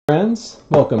Friends,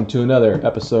 welcome to another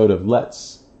episode of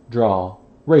Let's Draw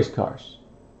Race Cars.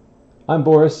 I'm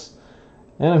Boris,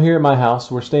 and I'm here at my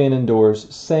house. We're staying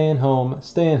indoors, staying home,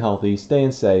 staying healthy,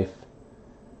 staying safe.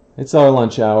 It's our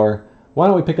lunch hour. Why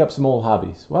don't we pick up some old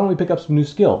hobbies? Why don't we pick up some new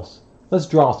skills? Let's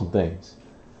draw some things.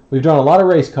 We've drawn a lot of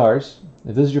race cars.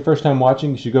 If this is your first time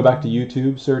watching, you should go back to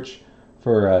YouTube, search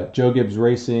for Joe Gibbs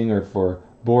Racing or for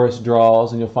Boris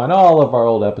Draws, and you'll find all of our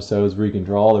old episodes where you can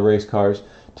draw all the race cars.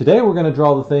 Today we're going to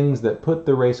draw the things that put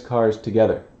the race cars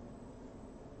together.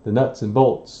 The nuts and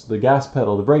bolts, the gas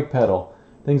pedal, the brake pedal,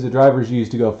 things that drivers use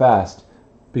to go fast.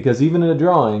 Because even in a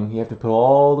drawing, you have to put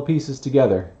all the pieces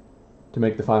together to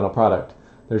make the final product.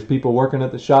 There's people working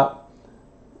at the shop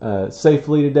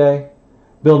safely today,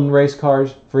 building race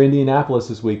cars for Indianapolis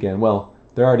this weekend. Well,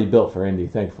 they're already built for Indy,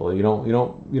 thankfully. You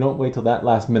don't wait till that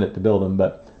last minute to build them,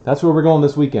 but that's where we're going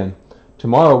this weekend.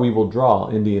 Tomorrow we will draw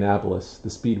Indianapolis, the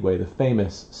Speedway, the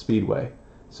famous Speedway.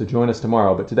 So join us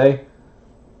tomorrow. But today,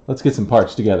 let's get some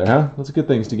parts together, huh? Let's get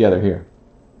things together here.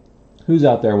 Who's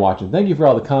out there watching? Thank you for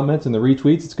all the comments and the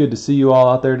retweets. It's good to see you all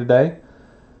out there today.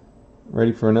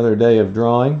 Ready for another day of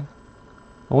drawing.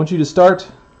 I want you to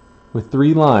start with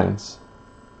 3 lines.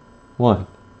 1,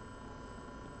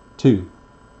 2,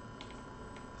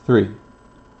 3.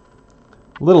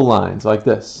 Little lines like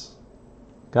this.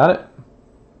 Got it?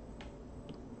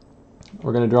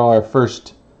 We're going to draw our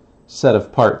first set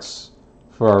of parts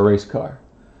for our race car.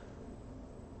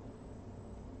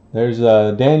 There's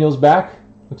Daniel's back.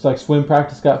 Looks like swim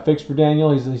practice got fixed for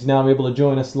Daniel. He's now able to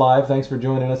join us live. Thanks for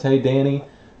joining us. Hey, Danny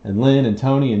and Lynn and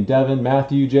Tony and Devin,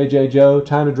 Matthew, JJ, Joe.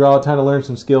 Time to draw, time to learn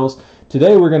some skills.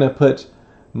 Today we're going to put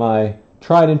my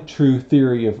tried and true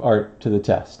theory of art to the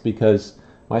test, because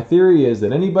my theory is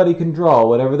that anybody can draw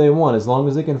whatever they want as long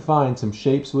as they can find some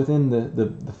shapes within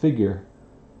the figure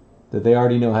that they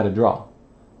already know how to draw,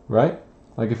 right?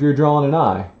 Like if you're drawing an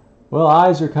eye, well,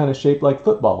 eyes are kind of shaped like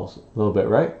footballs a little bit,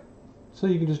 right? So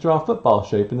you can just draw a football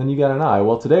shape and then you got an eye.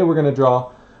 Well, today we're going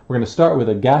to start with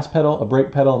a gas pedal, a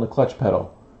brake pedal, and a clutch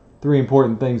pedal. 3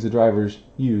 important things the drivers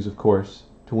use, of course,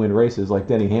 to win races like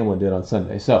Denny Hamlin did on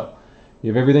Sunday. So, you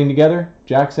have everything together?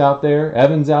 Jack's out there,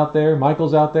 Evan's out there,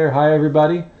 Michael's out there. Hi,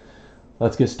 everybody.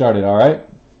 Let's get started, all right?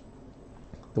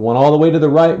 The one all the way to the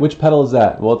right, which pedal is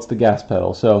that? Well, it's the gas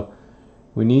pedal. So,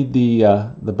 we need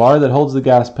the bar that holds the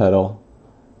gas pedal.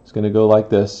 It's going to go like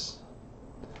this.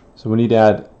 So we need to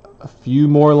add a few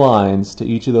more lines to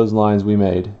each of those lines we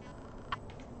made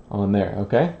on there,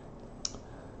 okay?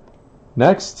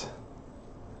 Next,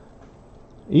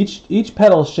 each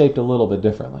pedal is shaped a little bit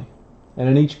differently. And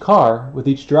in each car, with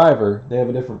each driver, they have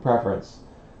a different preference.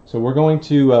 So we're going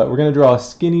to draw a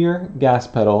skinnier gas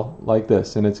pedal like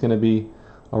this, and it's going to be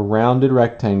a rounded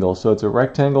rectangle. So it's a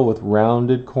rectangle with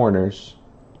rounded corners.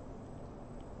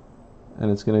 And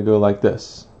it's going to go like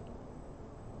this.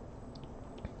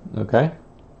 Okay?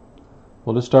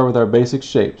 We'll just start with our basic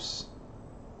shapes.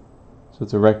 So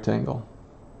it's a rectangle.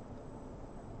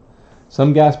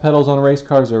 Some gas pedals on race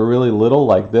cars are really little,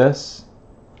 like this.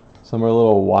 Some are a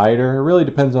little wider. It really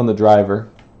depends on the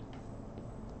driver.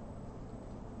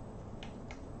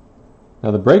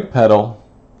 Now the brake pedal,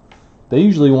 they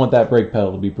usually want that brake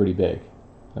pedal to be pretty big.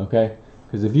 Okay?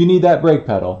 Because if you need that brake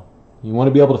pedal, you want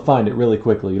to be able to find it really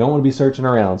quickly. You don't want to be searching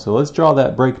around. So let's draw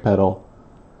that brake pedal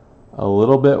a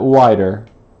little bit wider.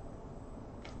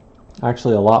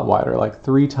 Actually a lot wider, like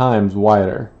 3 times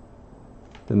wider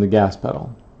than the gas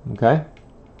pedal. Okay?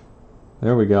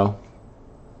 There we go.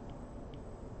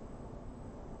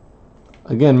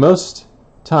 Again, most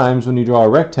times when you draw a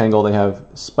rectangle, they have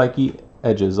spiky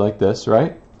edges like this,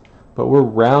 right? But we're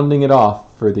rounding it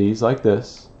off for these like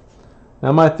this.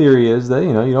 Now my theory is that,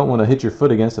 you don't want to hit your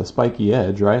foot against a spiky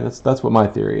edge, right? That's what my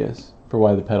theory is for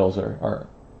why the pedals are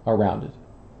rounded.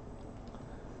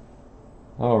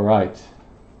 All right.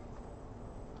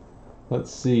 Let's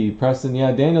see, Preston.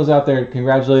 Yeah, Daniel's out there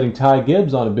congratulating Ty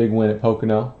Gibbs on a big win at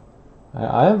Pocono.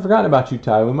 I haven't forgotten about you,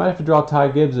 Ty. We might have to draw Ty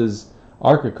Gibbs's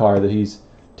ARCA car that he's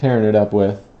tearing it up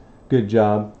with. Good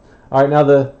job. All right, now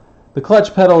the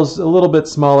clutch pedal is a little bit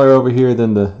smaller over here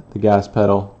than the gas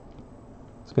pedal.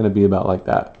 It's going to be about like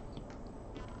that.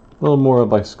 A little more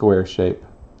of like square shape.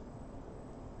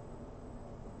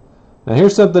 Now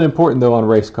here's something important though on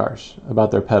race cars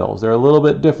about their pedals. They're a little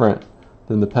bit different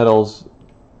than the pedals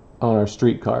on our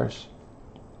street cars.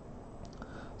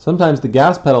 Sometimes the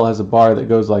gas pedal has a bar that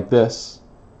goes like this,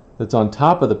 that's on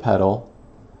top of the pedal,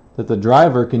 that the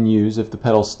driver can use if the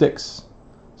pedal sticks.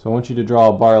 So I want you to draw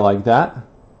a bar like that.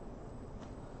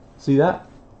 See that?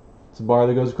 It's a bar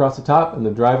that goes across the top, and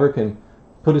the driver can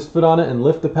put his foot on it and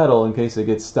lift the pedal in case it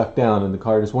gets stuck down and the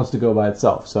car just wants to go by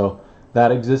itself. So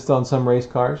that exists on some race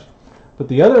cars. But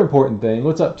the other important thing,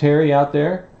 what's up Terry out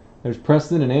there? There's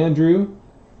Preston and Andrew.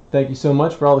 Thank you so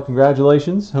much for all the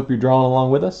congratulations. Hope you're drawing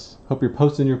along with us. Hope you're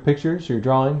posting your pictures, your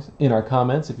drawings in our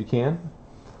comments if you can.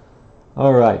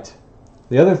 All right.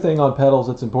 The other thing on pedals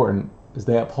that's important is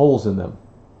they have holes in them.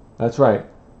 That's right.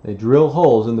 They drill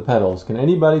holes in the pedals. Can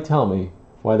anybody tell me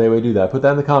why they would do that? Put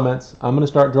that in the comments. I'm going to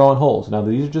start drawing holes. Now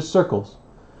these are just circles.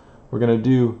 We're going to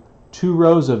do 2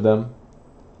 rows of them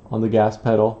on the gas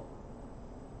pedal,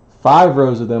 5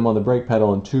 rows of them on the brake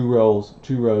pedal, and 2 rows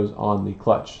on the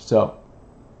clutch. So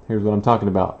here's what I'm talking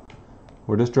about.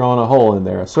 We're just drawing a hole in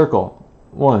there, a circle.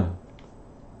 1,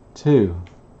 2,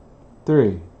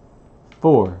 3,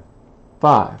 4,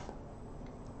 5.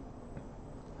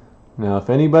 Now if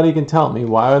anybody can tell me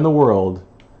why in the world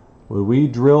would we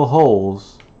drill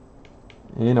holes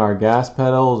in our gas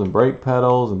pedals and brake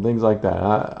pedals and things like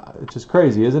that? It's just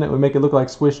crazy, isn't it? We make it look like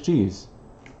Swiss cheese.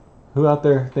 Who out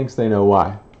there thinks they know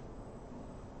why?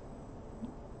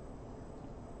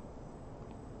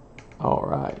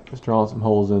 Alright, just drawing some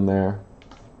holes in there.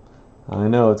 I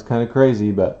know it's kind of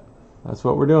crazy, but that's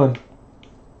what we're doing.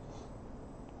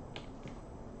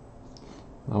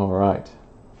 Alright.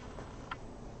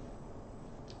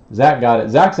 Zach got it.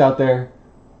 Zach's out there.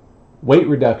 Weight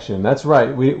reduction. That's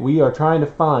right. We are trying to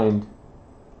find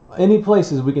any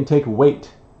places we can take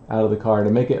weight out of the car to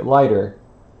make it lighter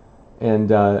and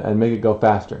make it go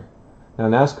faster. Now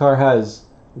NASCAR has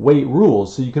weight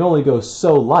rules, so you can only go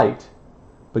so light.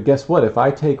 But guess what? If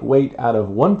I take weight out of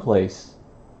one place,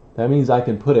 that means I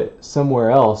can put it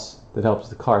somewhere else that helps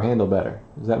the car handle better.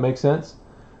 Does that make sense?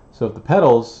 So if the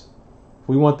pedals, if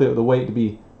we want the weight to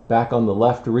be back on the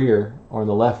left rear or on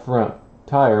the left front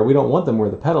tire, we don't want them where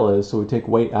the pedal is, so we take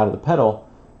weight out of the pedal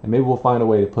and maybe we'll find a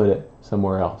way to put it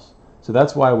somewhere else. So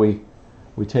that's why we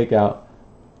take out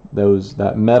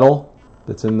that metal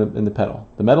that's in the pedal.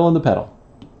 The metal in the pedal.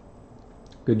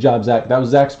 Good job, Zach. That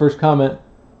was Zach's first comment.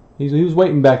 He was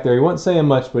waiting back there. He wasn't saying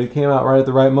much, but he came out right at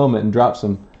the right moment and dropped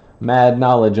some mad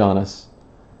knowledge on us.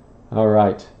 All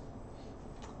right.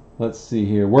 Let's see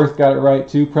here. Worth got it right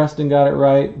too. Preston got it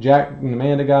right. Jack and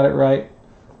Amanda got it right.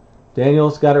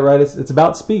 Daniel's got it right. It's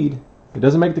about speed. It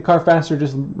doesn't make the car faster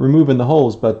just removing the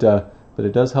holes, but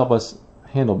it does help us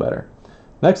handle better.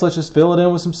 Next, let's just fill it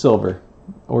in with some silver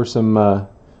or some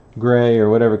gray or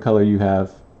whatever color you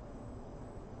have.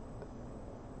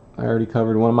 I already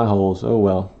covered one of my holes. Oh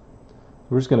well.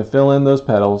 We're just going to fill in those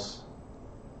pedals.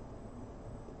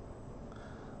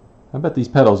 I bet these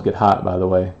pedals get hot, by the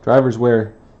way. Drivers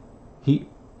wear heat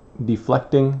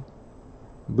deflecting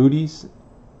booties,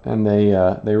 and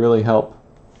they really help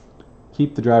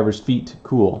keep the driver's feet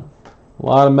cool. A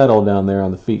lot of metal down there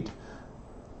on the feet.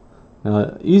 Now,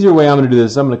 the easier way I'm going to do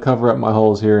this is I'm going to cover up my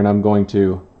holes here and I'm going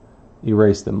to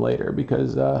erase them later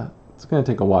because it's going to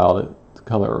take a while to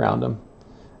color around them.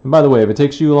 And by the way, if it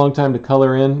takes you a long time to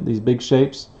color in these big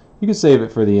shapes, you can save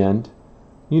it for the end.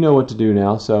 You know what to do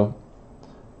now, so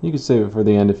you can save it for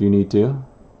the end if you need to.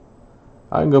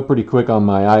 I can go pretty quick on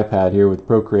my iPad here with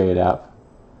Procreate app.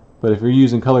 But if you're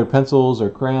using colored pencils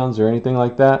or crayons or anything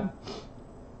like that,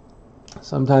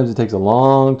 sometimes it takes a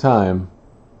long time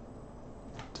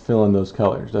to fill in those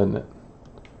colors, doesn't it?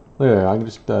 Look there, I can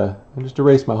just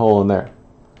erase my hole in there.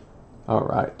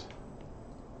 Alright.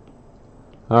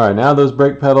 Alright, now those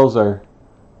brake pedals are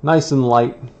nice and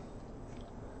light,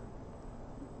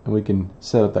 and we can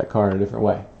set up that car in a different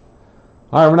way.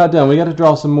 Alright, we're not done. We got to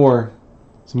draw some more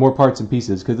parts and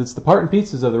pieces, because it's the part and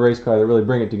pieces of the race car that really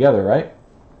bring it together, right?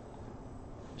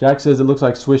 Jack says it looks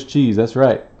like Swiss cheese. That's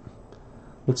right.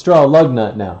 Let's draw a lug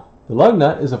nut now. The lug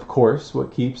nut is, of course,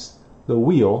 what keeps the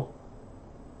wheel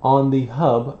on the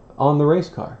hub on the race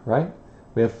car, right?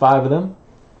 We have 5 of them,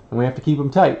 and we have to keep them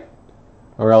tight,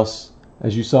 or else,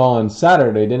 as you saw on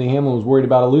Saturday, Denny Hamlin was worried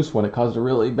about a loose one. It caused a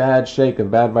really bad shake, a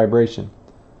bad vibration.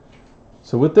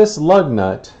 So with this lug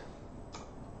nut,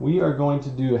 we are going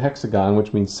to do a hexagon,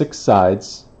 which means 6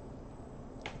 sides.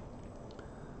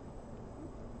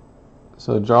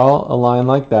 So draw a line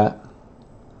like that,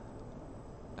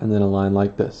 and then a line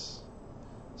like this.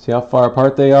 See how far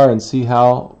apart they are and see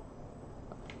how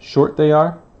short they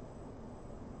are?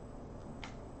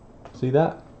 See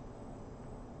that?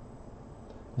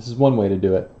 This is one way to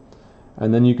do it.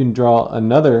 And then you can draw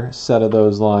another set of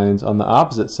those lines on the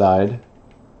opposite side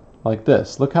like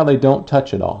this. Look how they don't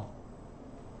touch at all.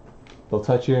 They'll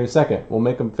touch here in a second. We'll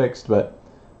make them fixed, but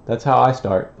that's how I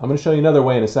start. I'm going to show you another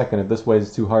way in a second if this way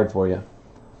is too hard for you.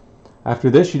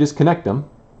 After this, you just connect them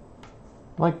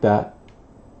like that,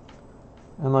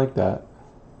 and like that,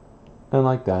 and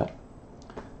like that.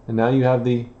 And now you have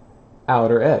the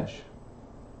outer edge.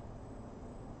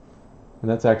 And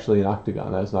that's actually an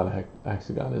octagon. That's not a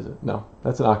hexagon, is it? No,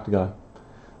 that's an octagon.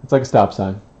 It's like a stop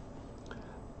sign.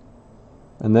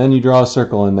 And then you draw a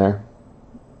circle in there,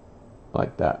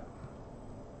 like that.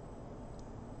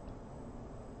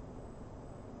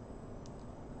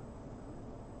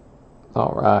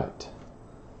 All right.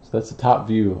 So that's the top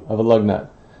view of a lug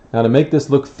nut. Now to make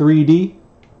this look 3D,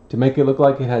 to make it look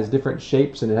like it has different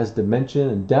shapes and it has dimension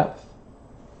and depth,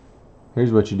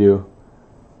 here's what you do.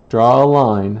 Draw a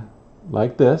line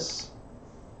like this,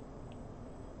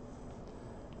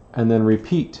 and then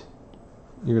repeat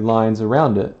your lines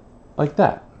around it like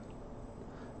that.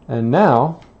 And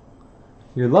now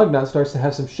your lug nut starts to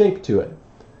have some shape to it.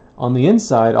 On the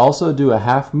inside, also do a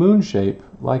half moon shape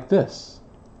like this.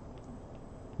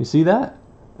 You see that?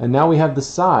 And now we have the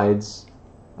sides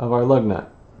of our lug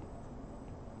nut.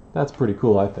 That's pretty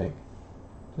cool, I think.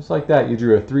 Just like that, you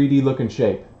drew a 3D looking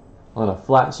shape on a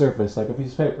flat surface like a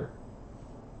piece of paper.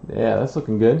 Yeah, that's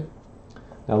looking good.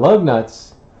 Now lug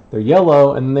nuts, they're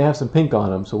yellow and then they have some pink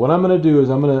on them. So what I'm going to do is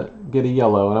I'm going to get a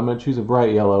yellow, and I'm going to choose a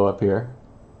bright yellow up here.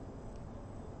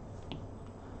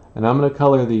 And I'm going to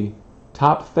color the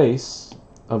top face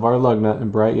of our lug nut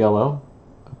in bright yellow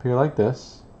up here like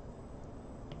this.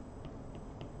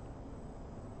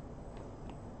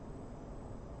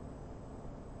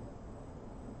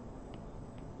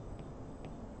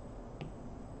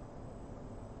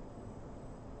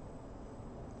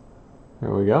 There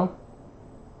we go.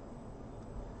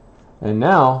 And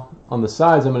now on the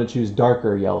sides I'm going to choose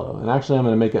darker yellow, and actually I'm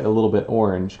going to make it a little bit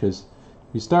orange, because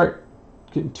if you start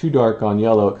getting too dark on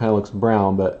yellow it kind of looks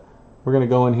brown, but we're going to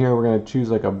go in here, we're going to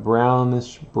choose like a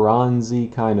brownish bronzy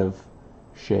kind of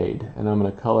shade, and I'm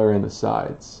going to color in the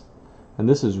sides. And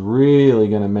this is really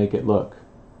going to make it look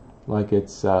like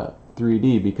it's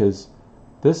 3D, because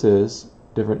this is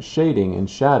different shading and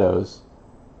shadows.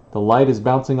 The light is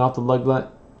bouncing off the lug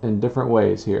nut in different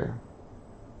ways here.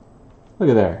 Look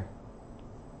at there.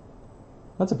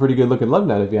 That's a pretty good looking lug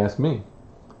nut if you ask me.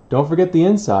 Don't forget the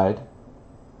inside.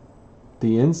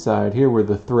 The inside here where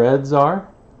the threads are,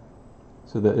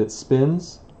 so that it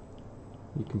spins.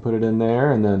 You can put it in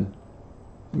there and then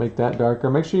make that darker.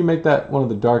 Make sure you make that one of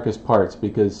the darkest parts,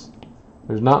 because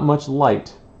there's not much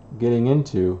light getting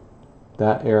into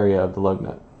that area of the lug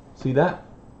nut. See that?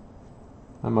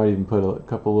 I might even put a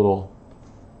couple little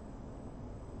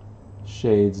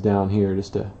shades down here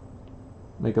just to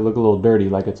make it look a little dirty,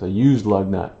 like it's a used lug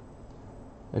nut.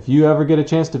 If you ever get a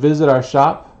chance to visit our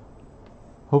shop,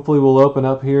 hopefully we'll open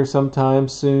up here sometime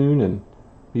soon and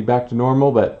be back to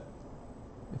normal, but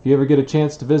if you ever get a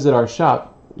chance to visit our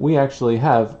shop, we actually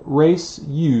have race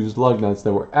used lug nuts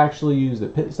that were actually used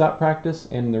at pit stop practice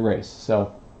and in the race.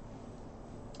 So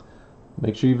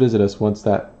make sure you visit us once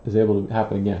that is able to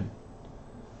happen again.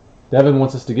 Devin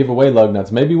wants us to give away lug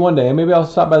nuts. Maybe one day, and maybe I'll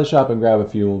stop by the shop and grab a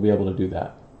few and we'll be able to do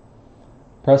that.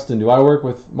 Preston, do I work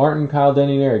with Martin, Kyle,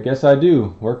 Denny, and Eric? Yes, I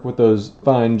do. Work with those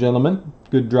fine gentlemen.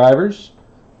 Good drivers.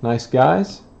 Nice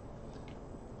guys.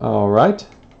 All right.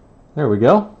 There we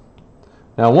go.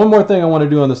 Now, one more thing I want to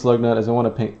do on this lug nut is I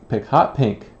want to pick hot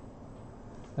pink.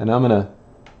 And I'm going to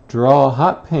draw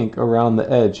hot pink around the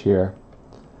edge here.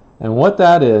 And what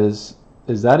that is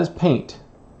that is paint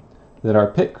that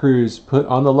our pit crews put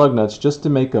on the lug nuts just to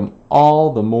make them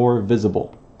all the more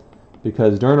visible.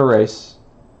 Because during a race,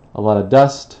 a lot of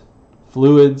dust,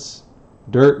 fluids,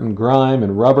 dirt and grime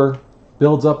and rubber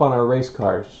builds up on our race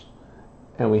cars,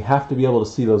 and we have to be able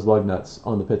to see those lug nuts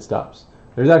on the pit stops.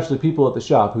 There's actually people at the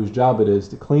shop whose job it is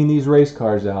to clean these race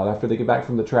cars out after they get back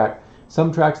from the track.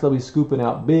 Some tracks they'll be scooping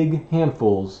out big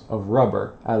handfuls of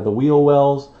rubber out of the wheel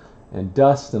wells and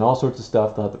dust and all sorts of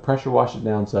stuff. They'll have to pressure wash it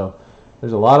down. So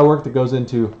there's a lot of work that goes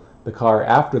into the car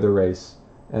after the race,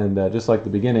 and just like the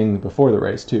beginning before the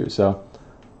race too. So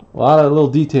a lot of little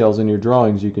details in your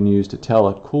drawings you can use to tell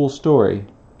a cool story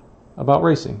about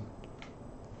racing.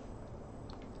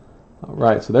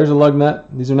 Alright, so there's a lug nut.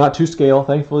 These are not to scale.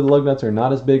 Thankfully the lug nuts are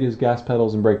not as big as gas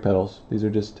pedals and brake pedals. These are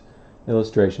just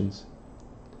illustrations.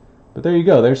 But there you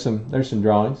go, there's some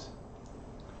drawings.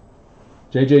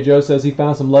 JJ Joe says he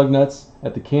found some lug nuts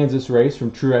at the Kansas race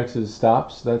from Truex's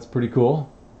stops. That's pretty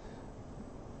cool.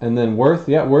 And then Worth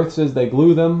says they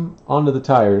glue them onto the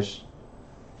tires.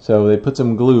 So they put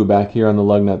some glue back here on the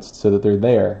lug nuts so that they're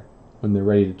there when they're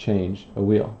ready to change a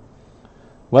wheel.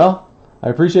 Well, I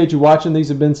appreciate you watching. These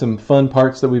have been some fun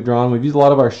parts that we've drawn. We've used a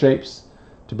lot of our shapes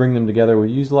to bring them together.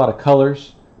 We used a lot of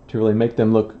colors to really make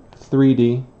them look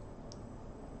 3D.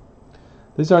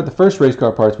 These aren't the first race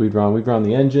car parts we've drawn. We've drawn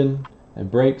the engine and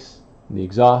brakes and the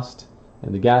exhaust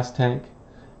and the gas tank.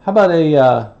 How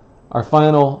about our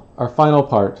final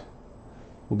part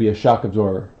will be a shock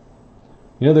absorber.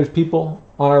 You know, there's people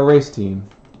on our race team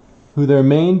who their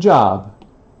main job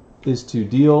is to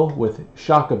deal with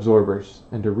shock absorbers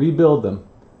and to rebuild them.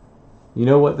 You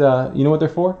know what they're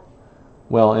for?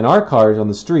 Well, in our cars on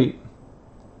the street,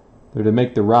 they're to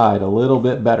make the ride a little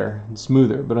bit better and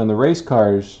smoother. But on the race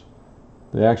cars,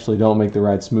 they actually don't make the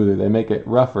ride smoother. They make it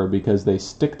rougher because they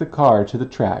stick the car to the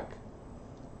track.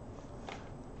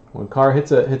 When a car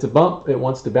hits a bump, it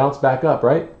wants to bounce back up,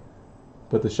 right?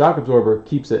 But the shock absorber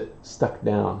keeps it stuck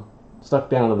down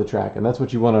to the track, and that's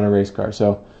what you want on a race car.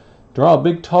 So draw a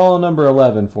big tall number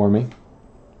 11 for me.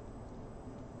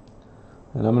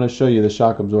 And I'm going to show you the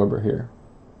shock absorber here.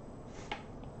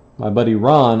 My buddy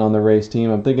Ron on the race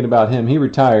team, I'm thinking about him. He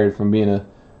retired from being a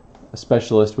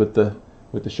specialist with the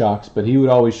shocks, but he would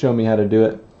always show me how to do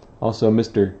it. Also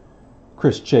Mr.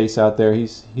 Chris Chase out there,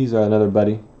 he's another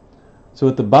buddy. So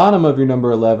at the bottom of your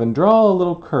number 11, draw a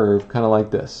little curve kind of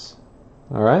like this.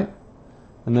 Alright?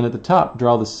 And then at the top,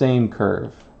 draw the same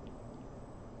curve.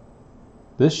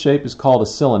 This shape is called a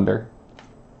cylinder.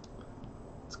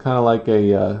 It's kind of like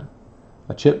a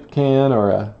chip can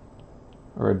or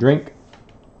a drink.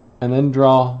 And then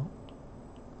draw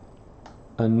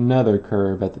another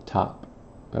curve at the top.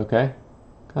 Okay?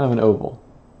 Kind of an oval.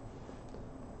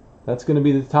 That's going to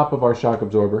be the top of our shock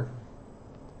absorber.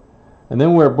 And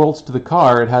then where it bolts to the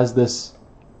car, it has this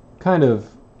kind of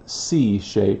C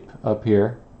shape up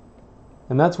here.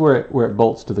 And that's where it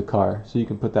bolts to the car. So you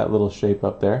can put that little shape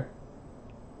up there.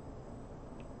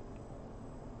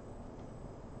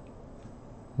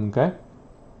 Okay?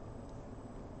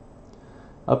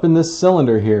 Up in this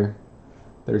cylinder here,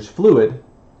 there's fluid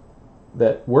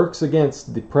that works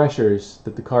against the pressures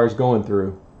that the car is going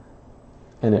through,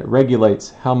 and it regulates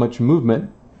how much movement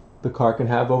the car can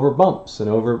have over bumps and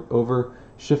over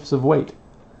shifts of weight.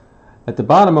 At the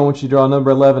bottom, I want you to draw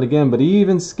number 11 again, but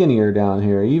even skinnier down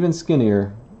here, even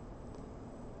skinnier,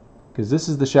 because this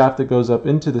is the shaft that goes up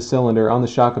into the cylinder on the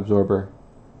shock absorber.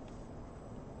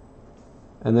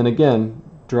 And then again,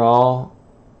 draw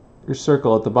your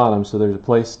circle at the bottom so there's a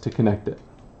place to connect it.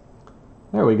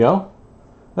 There we go.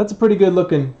 That's a pretty good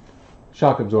looking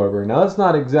shock absorber. Now that's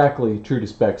not exactly true to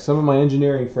spec. Some of my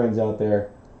engineering friends out there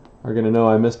are going to know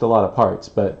I missed a lot of parts,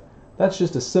 but that's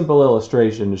just a simple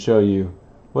illustration to show you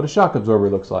what a shock absorber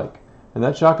looks like. And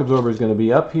that shock absorber is going to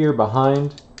be up here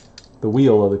behind the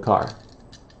wheel of the car.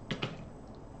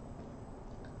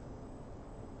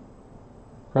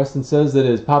 Preston says that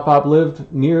his Pop-Pop lived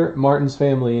near Martin's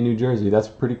family in New Jersey. That's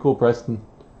pretty cool, Preston.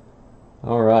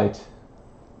 All right.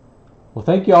 Well,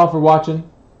 thank you all for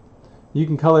watching. You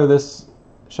can color this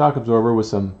shock absorber with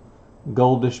some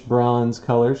goldish bronze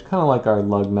colors, kind of like our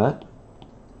lug nut.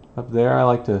 Up there, I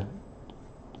like to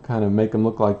kind of make them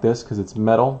look like this because it's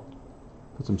metal.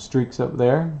 Put some streaks up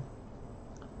there.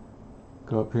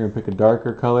 Go up here and pick a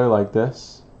darker color like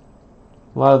this.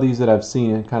 A lot of these that I've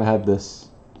seen kind of have this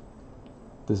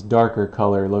darker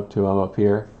color look to them up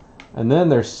here. And then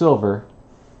there's silver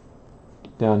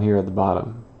down here at the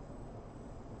bottom.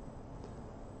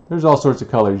 There's all sorts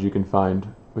of colors you can find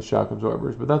with shock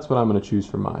absorbers, but that's what I'm going to choose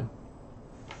for mine.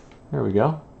 There we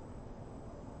go.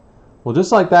 Well,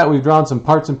 just like that, we've drawn some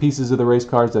parts and pieces of the race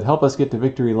cars that help us get to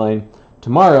victory lane.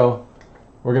 Tomorrow,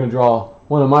 we're going to draw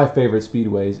one of my favorite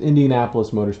speedways,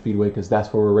 Indianapolis Motor Speedway, because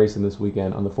that's where we're racing this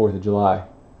weekend on the 4th of July.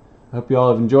 I hope you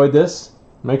all have enjoyed this.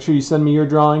 Make sure you send me your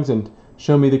drawings and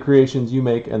show me the creations you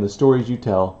make and the stories you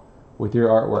tell with your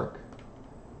artwork.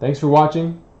 Thanks for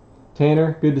watching.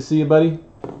 Tanner, good to see you, buddy.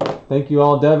 Thank you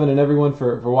all, Devin and everyone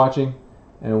for watching,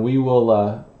 and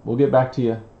we'll get back to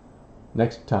you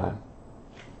next time.